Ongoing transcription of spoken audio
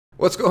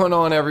What's going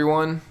on,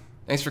 everyone?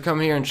 Thanks for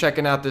coming here and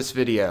checking out this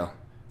video.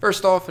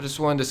 First off, I just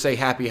wanted to say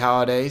happy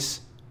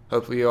holidays.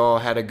 Hopefully you all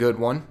had a good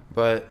one.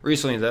 But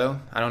recently though,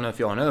 I don't know if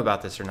you all know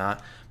about this or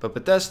not, but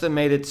Bethesda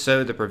made it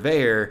so the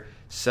purveyor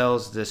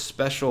sells this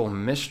special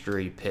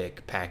mystery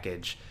pick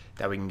package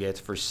that we can get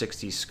for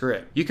 60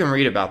 Scrip. You can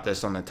read about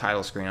this on the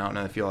title screen. I don't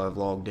know if you all have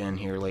logged in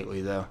here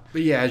lately though.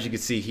 But yeah, as you can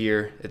see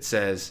here, it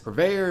says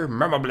Purveyor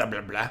blah blah blah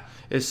blah blah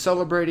is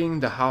celebrating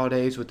the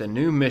holidays with a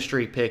new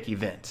mystery pick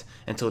event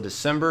until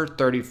December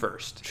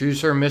 31st.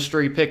 Choose her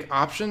mystery pick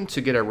option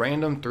to get a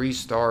random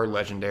 3-star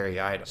legendary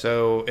item.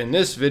 So in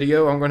this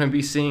video, I'm going to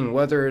be seeing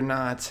whether or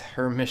not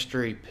her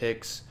mystery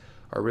picks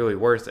are really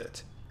worth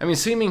it. I mean,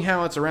 seeming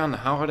how it's around the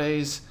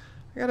holidays,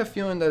 I got a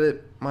feeling that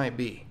it might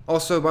be.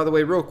 Also, by the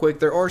way, real quick,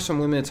 there are some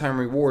limited time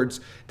rewards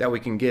that we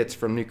can get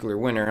from Nuclear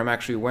Winter. I'm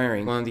actually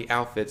wearing one of the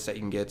outfits that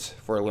you can get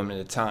for a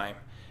limited time.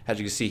 As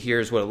you can see,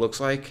 here's what it looks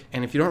like.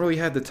 And if you don't really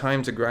have the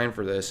time to grind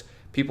for this,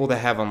 people that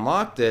have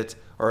unlocked it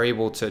are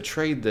able to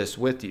trade this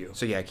with you.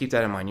 So yeah, keep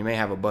that in mind. You may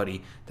have a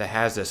buddy that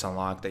has this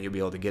unlocked that you'll be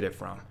able to get it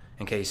from,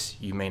 in case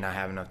you may not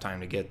have enough time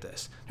to get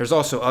this. There's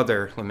also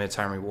other limited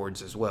time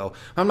rewards as well.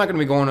 I'm not going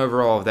to be going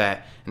over all of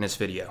that in this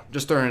video.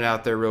 Just throwing it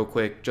out there real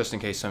quick, just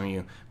in case some of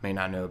you may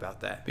not know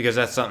about that, because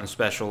that's something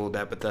special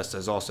that Bethesda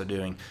is also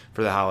doing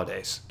for the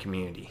holidays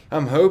community.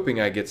 I'm hoping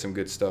I get some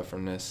good stuff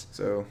from this.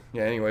 So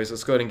yeah, anyways,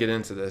 let's go ahead and get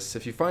into this.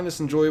 If you find this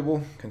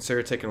enjoyable,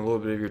 consider taking a little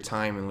bit of your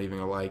time and leaving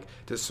a like.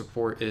 The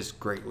support is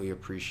greatly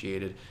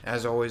appreciated.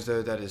 As always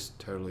though, that is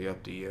totally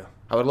up to you.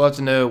 I would love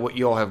to know what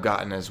you all have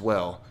gotten as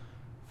well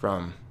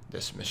from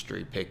this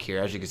mystery pick here.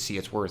 As you can see,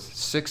 it's worth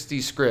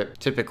 60 Scrip.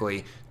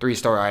 Typically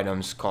 3-star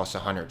items cost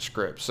 100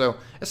 Scrip, so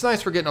it's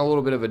nice for getting a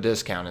little bit of a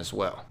discount as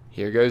well.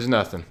 Here goes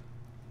nothing.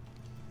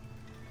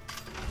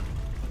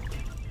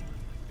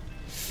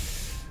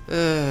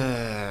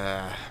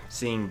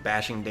 Seeing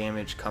bashing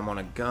damage come on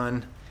a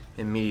gun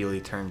immediately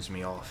turns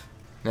me off.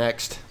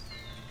 Next.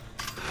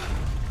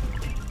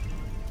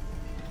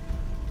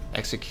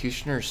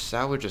 Executioner's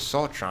salvage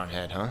assaultron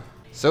head, huh?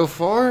 So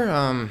far,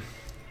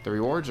 the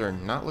rewards are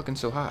not looking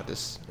so hot.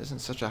 This isn't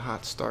such a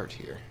hot start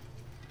here.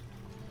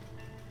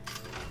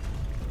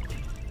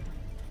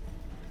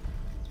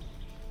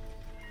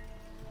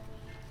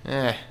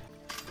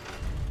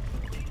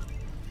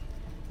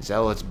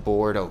 Zealot's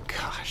board, oh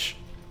gosh.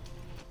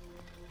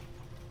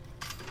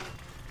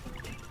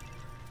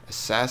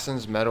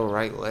 Assassin's metal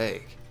right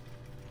leg.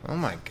 Oh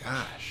my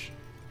gosh.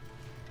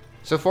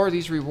 So far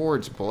these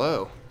rewards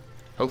blow.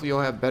 Hopefully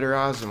you'll have better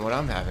odds than what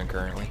I'm having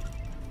currently.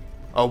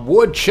 A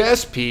wood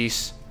chess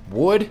piece?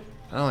 Wood?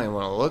 I don't even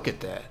want to look at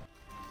that.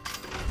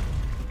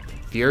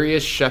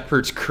 Furious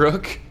Shepherd's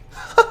Crook?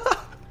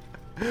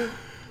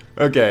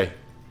 Okay,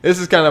 this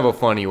is kind of a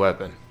funny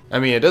weapon. I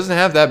mean, it doesn't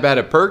have that bad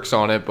of perks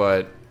on it,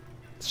 but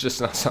it's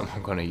just not something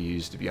I'm going to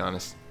use, to be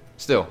honest.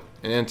 Still,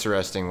 an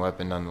interesting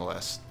weapon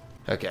nonetheless.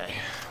 Okay,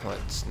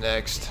 what's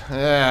next?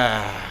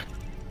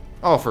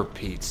 Oh, for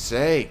Pete's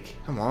sake.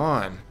 Come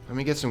on. Let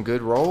me get some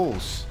good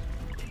rolls.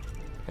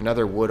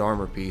 Another wood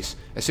armor piece.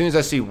 As soon as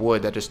I see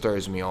wood, that just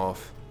throws me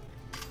off.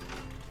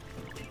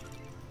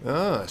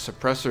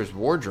 Suppressor's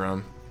war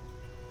drum.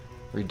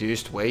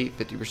 Reduced weight,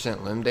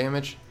 50% limb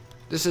damage.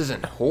 This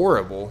isn't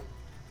horrible.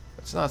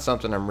 It's not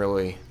something I'm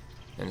really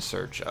in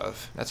search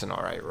of. That's an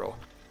alright roll.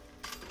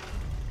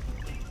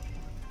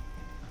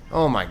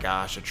 Oh my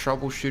gosh, a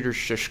troubleshooter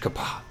shish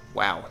kebab.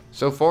 Wow.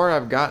 So far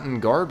I've gotten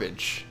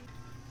garbage.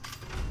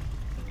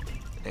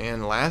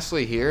 And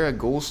lastly here, a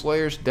Ghoul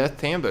Slayer's Death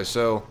Tambo.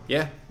 So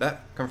yeah,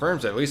 that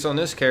confirms it. At least on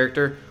this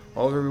character,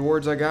 all the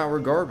rewards I got were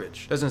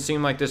garbage. Doesn't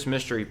seem like this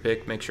mystery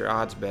pick makes your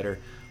odds better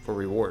for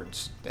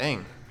rewards.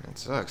 Dang, that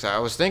sucks. I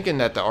was thinking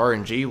that the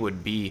RNG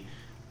would be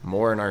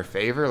more in our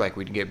favor, like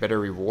we'd get better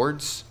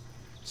rewards,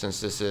 since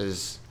this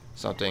is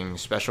something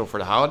special for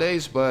the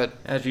holidays, but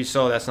as you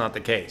saw, that's not the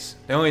case.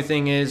 The only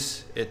thing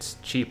is, it's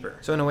cheaper.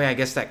 So in a way, I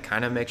guess that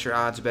kind of makes your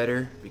odds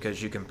better,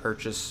 because you can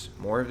purchase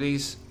more of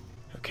these.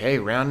 Okay,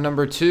 round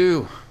number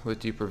 2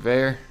 with you,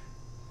 Purveyor.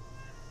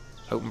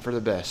 Hoping for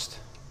the best.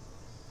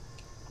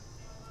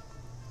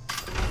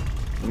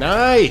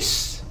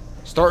 Nice!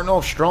 Starting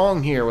off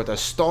strong here with a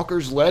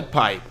Stalker's lead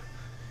pipe.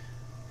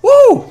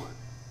 Woo!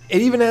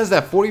 It even has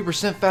that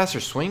 40% faster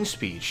swing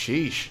speed.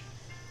 Sheesh.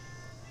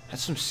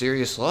 That's some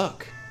serious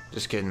luck.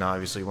 Just kidding,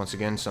 obviously. Once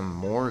again, some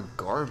more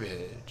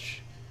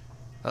garbage.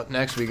 Up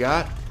next we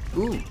got,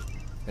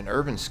 an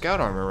Urban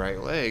Scout armor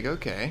right leg.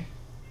 Okay.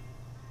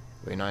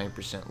 Weigh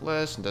 90%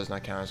 less and does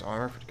not count as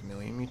armor for the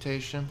chameleon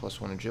mutation.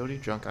 +1 agility.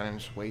 Junk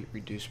items weight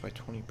reduced by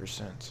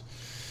 20%.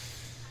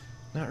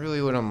 Not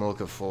really what I'm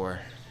looking for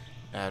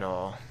at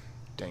all.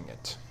 Dang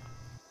it.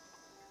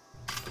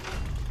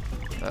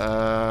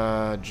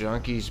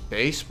 Junkie's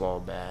baseball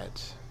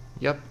bat.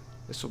 Yep,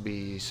 this will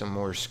be some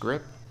more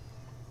Scrip.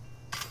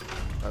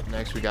 Up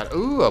next we got,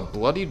 a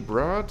bloodied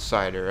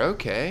broadsider.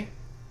 Okay.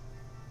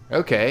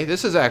 Okay,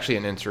 this is actually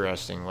an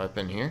interesting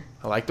weapon here.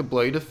 I like the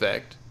blade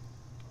effect.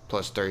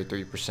 Plus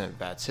 33%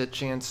 VATS hit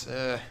chance.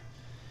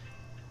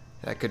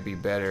 That could be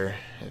better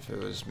if it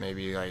was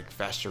maybe like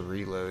faster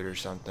reload or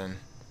something.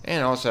 And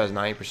it also has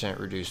 90%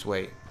 reduced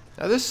weight.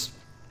 Now this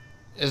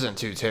isn't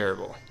too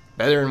terrible.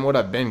 Better than what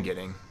I've been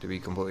getting, to be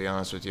completely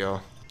honest with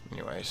y'all.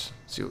 Anyways,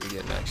 let's see what we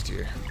get next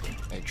here.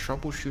 A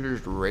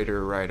Troubleshooter's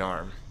Raider right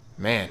arm.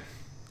 Man,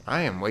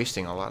 I am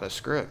wasting a lot of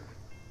script.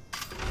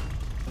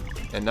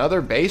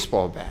 Another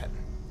baseball bat.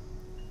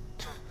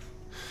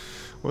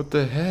 What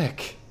the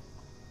heck?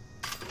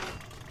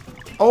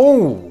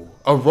 Oh,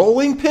 a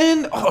rolling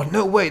pin? Oh,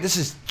 no way. This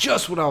is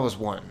just what I was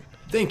wanting.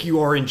 Thank you,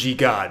 RNG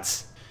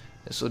gods.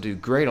 This will do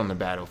great on the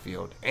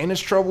battlefield. And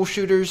its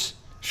troubleshooters.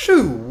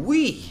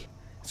 Shoo-wee.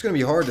 It's going to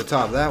be hard to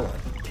top that one.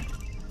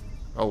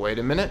 Oh, wait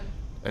a minute.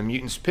 A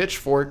mutant's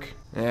pitchfork.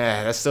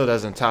 Yeah, that still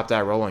doesn't top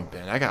that rolling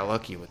pin. I got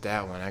lucky with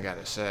that one, I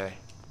gotta say.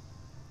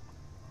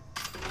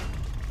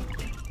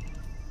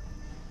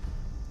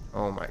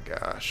 Oh my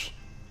gosh.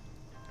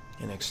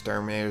 An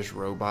exterminator's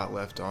robot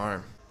left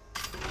arm.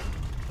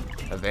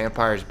 A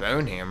vampire's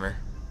bone hammer.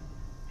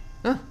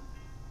 Huh.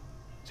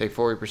 Take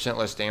 40%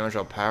 less damage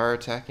while power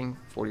attacking,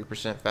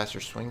 40%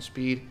 faster swing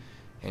speed,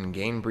 and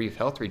gain brief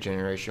health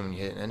regeneration when you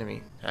hit an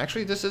enemy.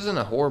 Actually, this isn't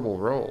a horrible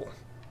roll.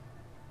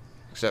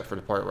 Except for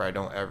the part where I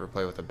don't ever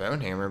play with a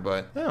bone hammer,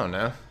 but I don't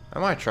know. I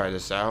might try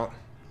this out.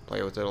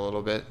 Play with it a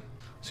little bit.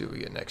 See what we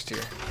get next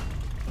here.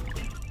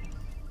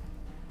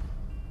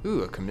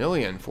 Ooh, a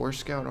chameleon, 4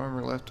 scout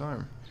armor left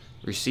arm.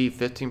 Receive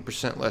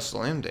 15% less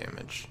slam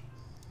damage.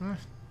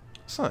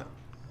 It's not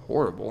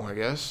horrible, I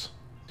guess.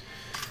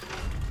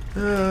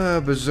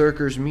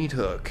 Berserker's meat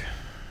hook.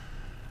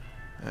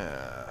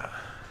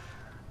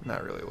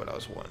 Not really what I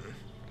was wanting.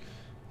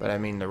 But I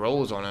mean, the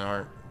rolls on it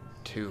aren't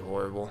too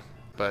horrible.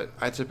 But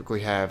I typically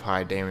have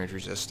high damage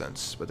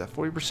resistance. But that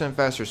 40%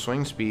 faster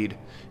swing speed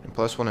and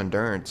 +1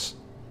 endurance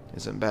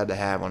isn't bad to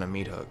have on a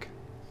meat hook.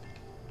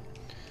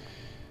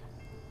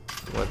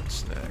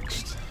 What's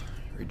next?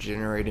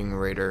 Regenerating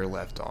Raider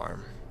left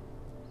arm.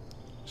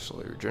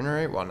 Slowly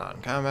regenerate while not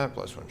in combat.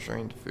 +1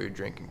 strength, food,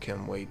 drink, and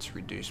chem weights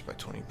reduced by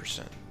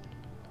 20%.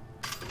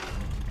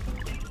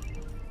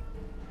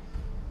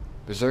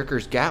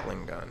 Berserker's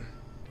Gatling gun.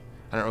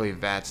 I don't really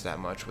VATS that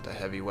much with a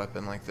heavy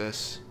weapon like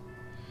this.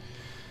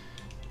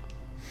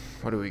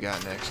 What do we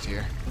got next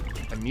here?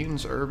 A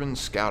mutant's urban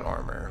scout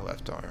armor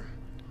left arm.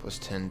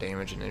 +10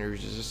 damage and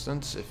energy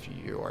resistance if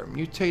you are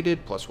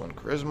mutated. +1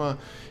 charisma.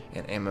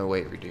 And ammo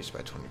weight reduced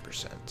by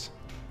 20%.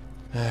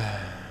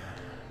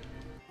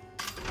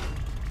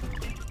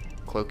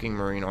 Cloaking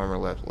marine armor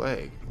left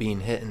leg.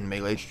 Being hit in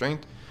melee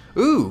strength.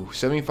 Ooh,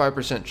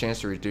 75%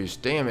 chance to reduce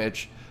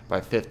damage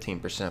by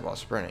 15% while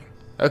sprinting.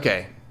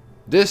 Okay,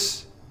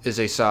 this is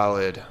a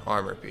solid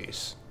armor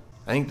piece.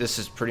 I think this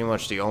is pretty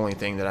much the only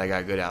thing that I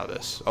got good out of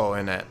this. Oh,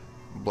 and that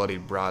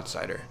bloodied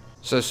broadsider.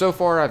 So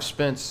far I've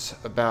spent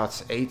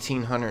about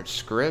 1,800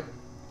 script,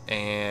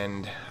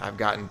 and I've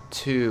gotten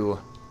 2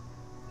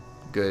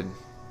 good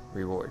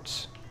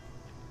rewards.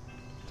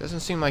 Doesn't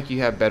seem like you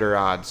have better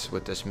odds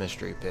with this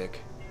mystery pick,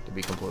 to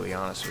be completely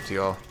honest with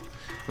y'all.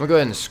 I'm gonna go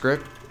ahead and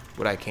script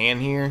what I can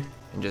here,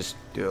 and just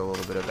do a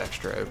little bit of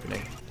extra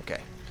opening.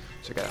 Okay,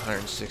 so I got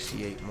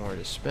 168 more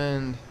to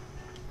spend.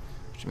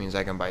 Which means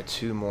I can buy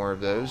 2 more of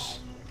those.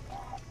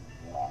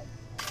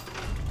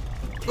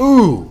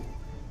 Ooh!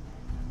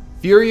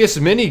 Furious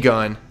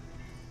minigun.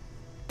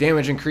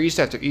 Damage increased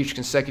after each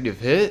consecutive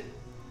hit.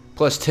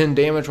 +10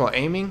 damage while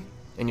aiming.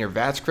 And your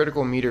VATS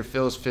critical meter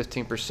fills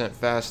 15%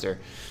 faster.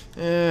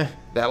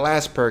 That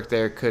last perk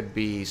there could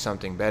be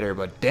something better,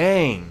 but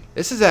dang!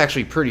 This is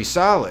actually pretty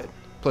solid.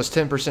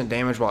 +10%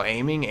 damage while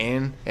aiming,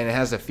 and it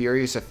has a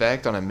furious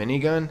effect on a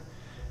minigun.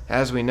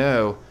 As we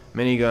know,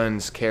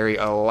 miniguns carry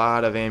a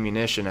lot of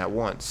ammunition at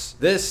once.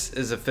 This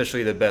is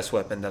officially the best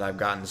weapon that I've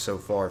gotten so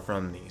far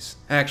from these.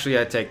 Actually,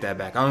 I take that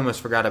back. I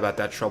almost forgot about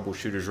that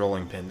Troubleshooter's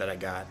rolling pin that I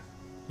got.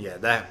 Yeah,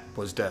 that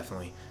was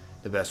definitely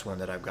the best one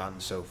that I've gotten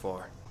so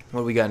far.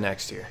 What do we got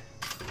next here?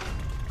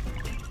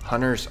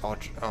 Hunter's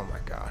Ultra. Oh my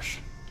gosh.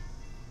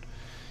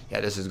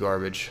 Yeah, this is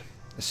garbage.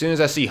 As soon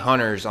as I see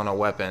Hunters on a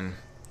weapon,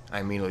 I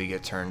immediately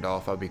get turned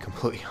off. I'll be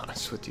completely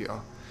honest with you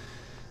all.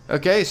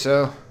 Okay,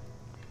 so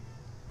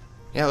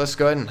yeah, let's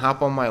go ahead and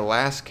hop on my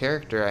last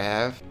character I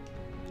have.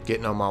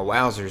 Getting on my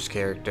Wowzers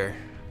character.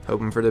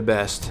 Hoping for the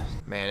best.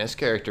 Man, this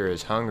character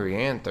is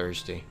hungry and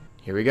thirsty.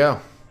 Here we go.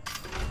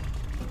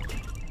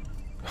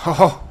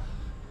 Oh,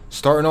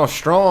 starting off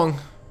strong.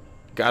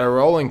 Got a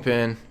rolling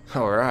pin.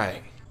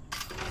 Alright.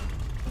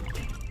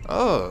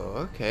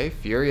 Oh, okay.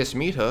 Furious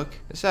Meat Hook.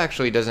 This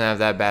actually doesn't have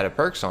that bad of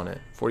perks on it.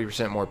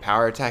 40% more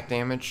power attack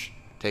damage.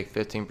 Take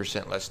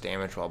 15% less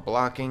damage while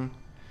blocking.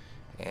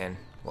 And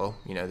well,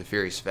 you know, the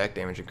Furious effect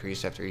damage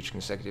increased after each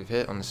consecutive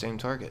hit on the same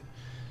target.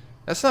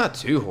 That's not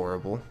too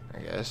horrible, I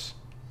guess.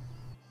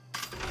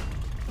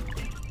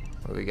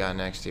 What do we got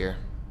next here?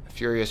 A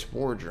Furious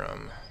War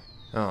Drum.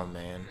 Oh,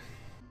 man.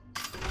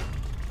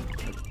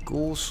 A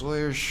Ghoul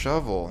Slayer's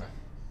Shovel.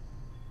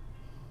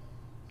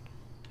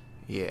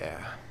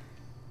 Yeah.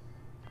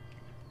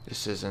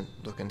 This isn't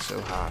looking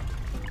so hot.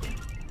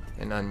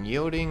 An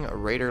Unyielding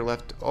Raider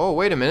left... Oh,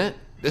 wait a minute.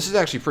 This is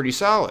actually pretty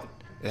solid.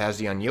 It has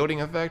the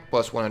unyielding effect,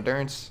 +1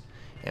 endurance,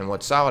 And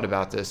what's solid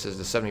about this is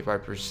the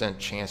 75%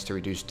 chance to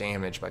reduce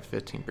damage by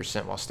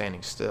 15% while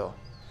standing still.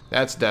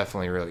 That's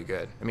definitely really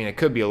good. I mean, it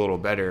could be a little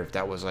better if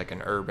that was like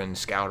an urban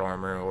scout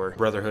armor or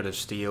Brotherhood of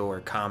Steel or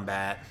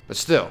combat, but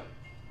still,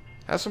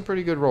 has some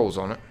pretty good rolls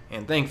on it,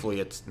 and thankfully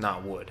it's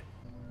not wood.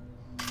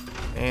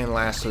 And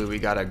lastly, we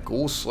got a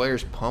Ghoul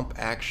Slayer's pump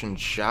action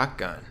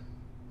shotgun.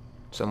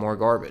 Some more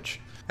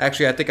garbage.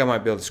 Actually, I think I might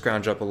be able to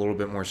scrounge up a little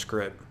bit more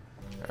scrip.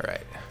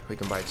 Alright, we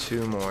can buy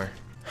 2 more.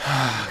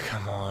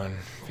 Come on,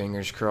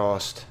 fingers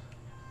crossed.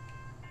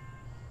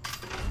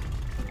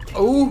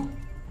 Oh!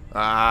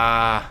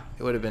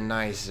 It would have been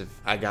nice if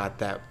I got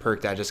that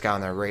perk that I just got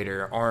on that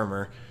Raider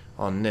armor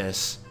on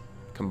this,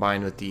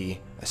 combined with the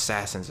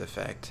Assassin's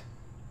effect.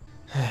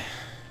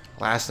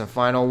 Last and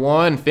final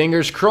one.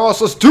 Fingers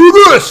crossed. Let's do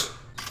this!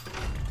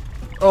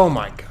 Oh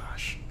my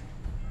gosh.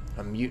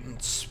 A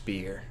mutant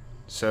spear.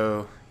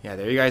 So, yeah,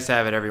 there you guys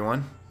have it,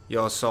 everyone. You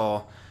all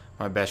saw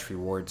my best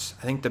rewards.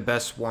 I think the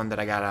best one that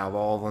I got out of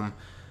all of them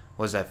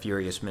was that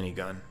Furious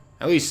minigun.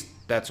 At least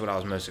that's what I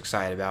was most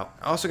excited about.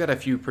 I also got a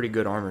few pretty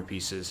good armor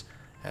pieces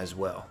as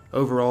well.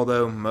 Overall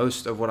though,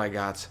 most of what I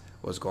got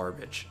was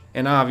garbage.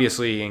 And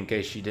obviously, in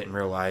case you didn't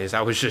realize,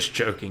 I was just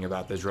joking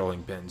about those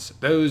rolling pins.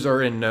 Those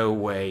are in no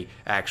way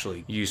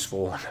actually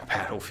useful on the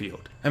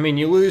battlefield. I mean,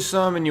 you lose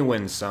some and you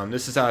win some.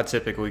 This is how it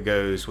typically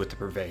goes with the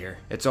Purveyor.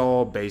 It's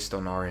all based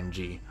on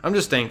RNG. I'm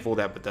just thankful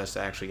that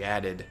Bethesda actually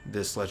added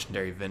this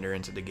legendary vendor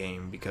into the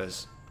game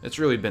because it's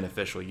really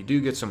beneficial. You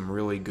do get some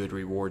really good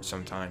rewards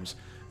sometimes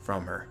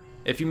from her.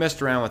 If you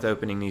messed around with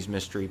opening these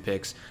mystery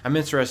picks, I'm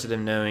interested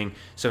in knowing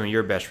some of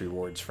your best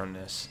rewards from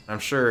this. I'm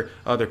sure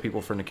other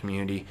people from the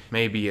community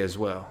may be as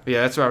well. But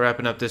yeah, that's about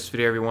wrapping up this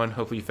video, everyone.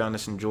 Hopefully you found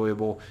this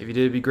enjoyable. If you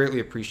did, it'd be greatly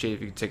appreciated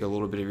if you could take a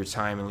little bit of your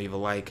time and leave a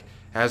like.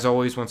 As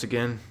always, once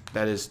again,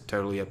 that is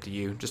totally up to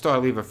you. Just thought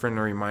I'd leave a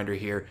friendly reminder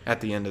here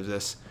at the end of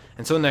this.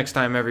 Until next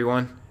time,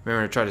 everyone,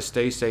 remember to try to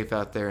stay safe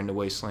out there in the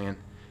wasteland.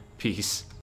 Peace.